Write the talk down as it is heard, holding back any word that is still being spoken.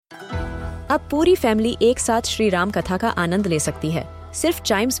अब पूरी फैमिली एक साथ श्री राम कथा का आनंद ले सकती है सिर्फ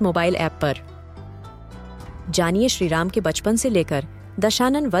चाइम्स मोबाइल ऐप पर। जानिए श्री राम के बचपन से लेकर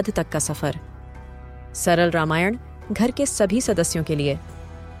दशानन वध तक का सफर। सरल रामायण घर के सभी सदस्यों के लिए।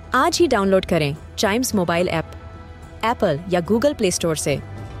 आज ही डाउनलोड करें चाइम्स मोबाइल ऐप एप्पल या गूगल प्ले स्टोर से।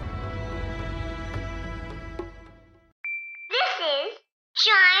 This is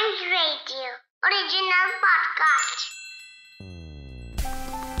Chimes Radio original podcast.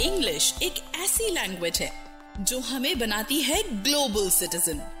 English एक ऐसी लैंग्वेज है जो हमें बनाती है ग्लोबल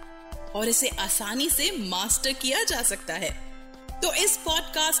सिटीजन और इसे आसानी से मास्टर किया जा सकता है। तो इस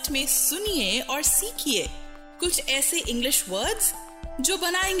पॉडकास्ट में सुनिए और सीखिए कुछ ऐसे इंग्लिश वर्ड्स जो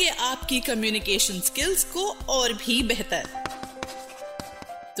बनाएंगे आपकी कम्युनिकेशन स्किल्स को और भी बेहतर।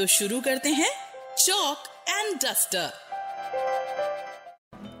 तो शुरू करते हैं chalk and duster.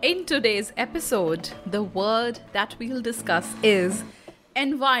 In today's episode, the word that we'll discuss is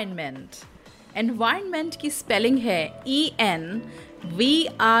environment. Environment की spelling है ENVIORNMENT.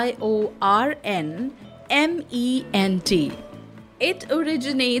 It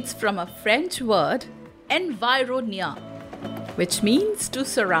originates from a French word environner, which means to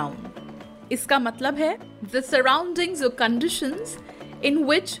surround. इसका मतलब है the surroundings or conditions in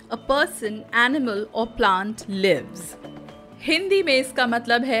which a person, animal or plant lives. Hindi में इसका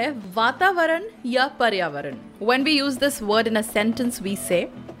मतलब है वातावरण या पर्यावरण। When we use this word in a sentence, we say,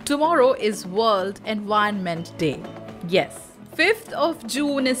 tomorrow is World Environment Day. Yes, 5th of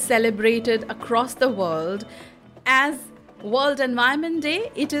June is celebrated across the world as World Environment Day.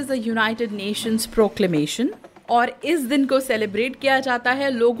 It is a United Nations proclamation. और इस दिन को celebrate किया जाता है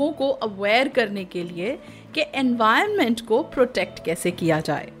लोगों को aware करने के लिए कि एनवायरनमेंट को प्रोटेक्ट कैसे किया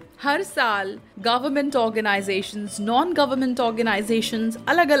जाए। हर साल government organisations, non government organisations,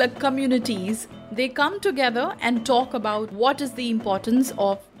 अलग अलग communities, they come together and talk about what is the importance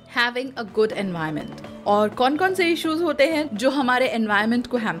of having a good environment. और कौन कौन से इश्यूज होते हैं जो हमारे एनवायरनमेंट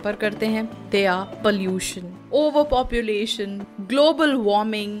को हैम्पर करते हैं? They are pollution, over population, global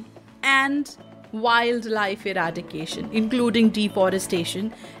warming and wildlife eradication, including deforestation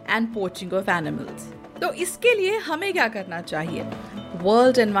and poaching of animals. तो इसके लिए हमें क्या करना चाहिए?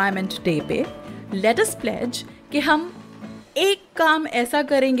 वर्ल्ड एनवायरनमेंट डे पे लेट अस प्लेज कि हम एक काम ऐसा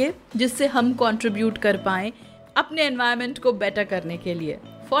करेंगे जिससे हम कंट्रीब्यूट कर पाएं अपने एनवायरनमेंट को बेटर करने के लिए।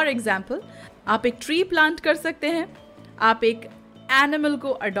 फॉर एग्जाम्पल, आप एक ट्री प्लांट कर सकते हैं, आप एक एनिमल को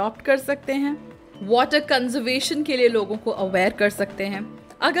अडॉप्ट कर सकते हैं, वाटर कंजर्वेशन के लिए लोगों को अवेयर कर सकते हैं।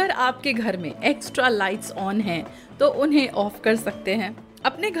 अगर आपके घर में एक्स्ट्रा लाइट्स ऑन हैं तो उन्हें ऑफ कर सकते हैं।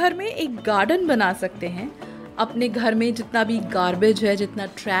 अपने घर में एक गार्डन बना सकते हैं। अपने घर में जितना भी गार्बेज है, जितना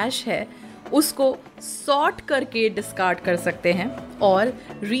ट्रैश है, उसको सॉर्ट करके डिस्कार्ड कर सकते हैं और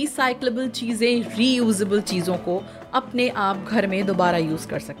रिसाइक्लेबल चीज़ें, रीयूजेबल चीज़ों को अपने आप घर में दोबारा यूज़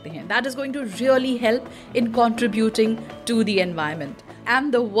कर सकते हैं। That is going to really help in contributing to the environment.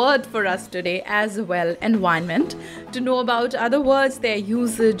 And the word for us today as well, environment. To know about other words, their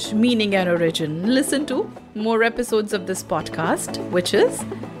usage, meaning and origin, listen to more episodes of this podcast, which is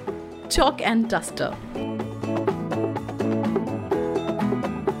Chalk and Duster.